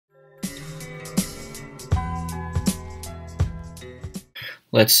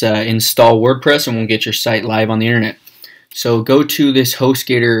let's install WordPress and we'll get your site live on the internet. So go to this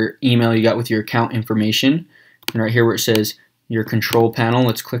HostGator email you got with your account information, and right here where it says your control panel,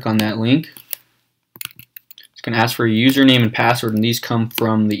 let's click on that link. It's going to ask for a username and password, and these come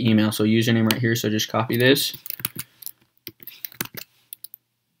from the email. So username right here, so just copy this.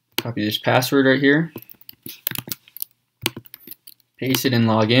 Copy this password right here. Paste it and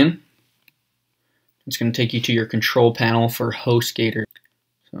log in. It's going to take you to your control panel for HostGator.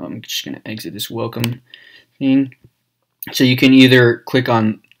 So I'm just going to exit this welcome thing. So you can either click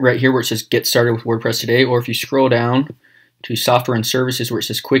on right here where it says get started with WordPress today, or if you scroll down to software and services where it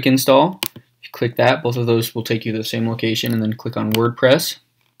says quick install, if you click that, both of those will take you to the same location, and then click on WordPress.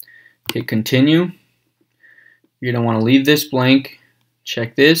 Hit continue. You're going to want to leave this blank,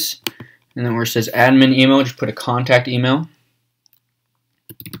 check this, and then where it says admin email, just put a contact email.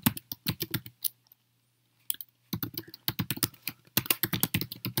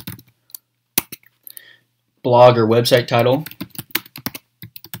 Blog or website title,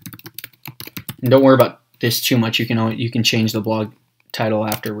 and don't worry about this too much. You can change the blog title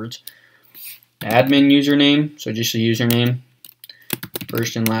afterwards. Admin username, so just a username,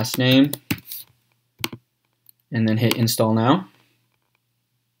 first and last name, and then hit install now.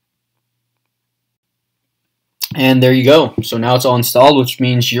 And there you go. So now it's all installed, which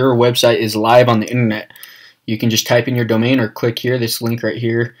means your website is live on the internet. You can just type in your domain or click here, this link right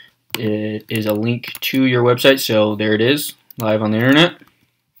here. It is a link to your website, so there it is, live on the internet.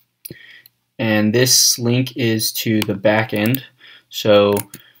 And this link is to the back end. So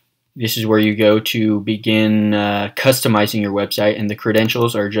this is where you go to begin customizing your website, and the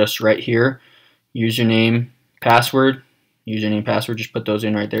credentials are just right here. Username, password, just put those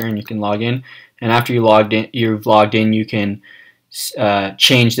in right there and you can log in. And after you've logged in, you can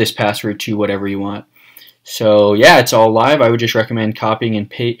change this password to whatever you want. So yeah, it's all live. I would just recommend copying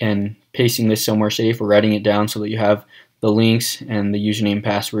and pasting this somewhere safe, or writing it down so that you have the links and the username and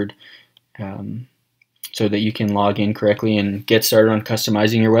password so that you can log in correctly and get started on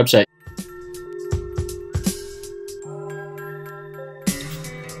customizing your website.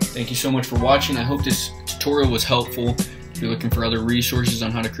 Thank you so much for watching. I hope this tutorial was helpful. If you're looking for other resources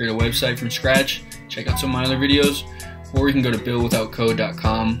on how to create a website from scratch, check out some of my other videos. Or you can go to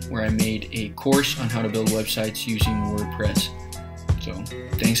buildwithoutcode.com, where I made a course on how to build websites using WordPress. So,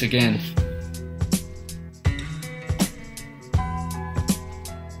 thanks again.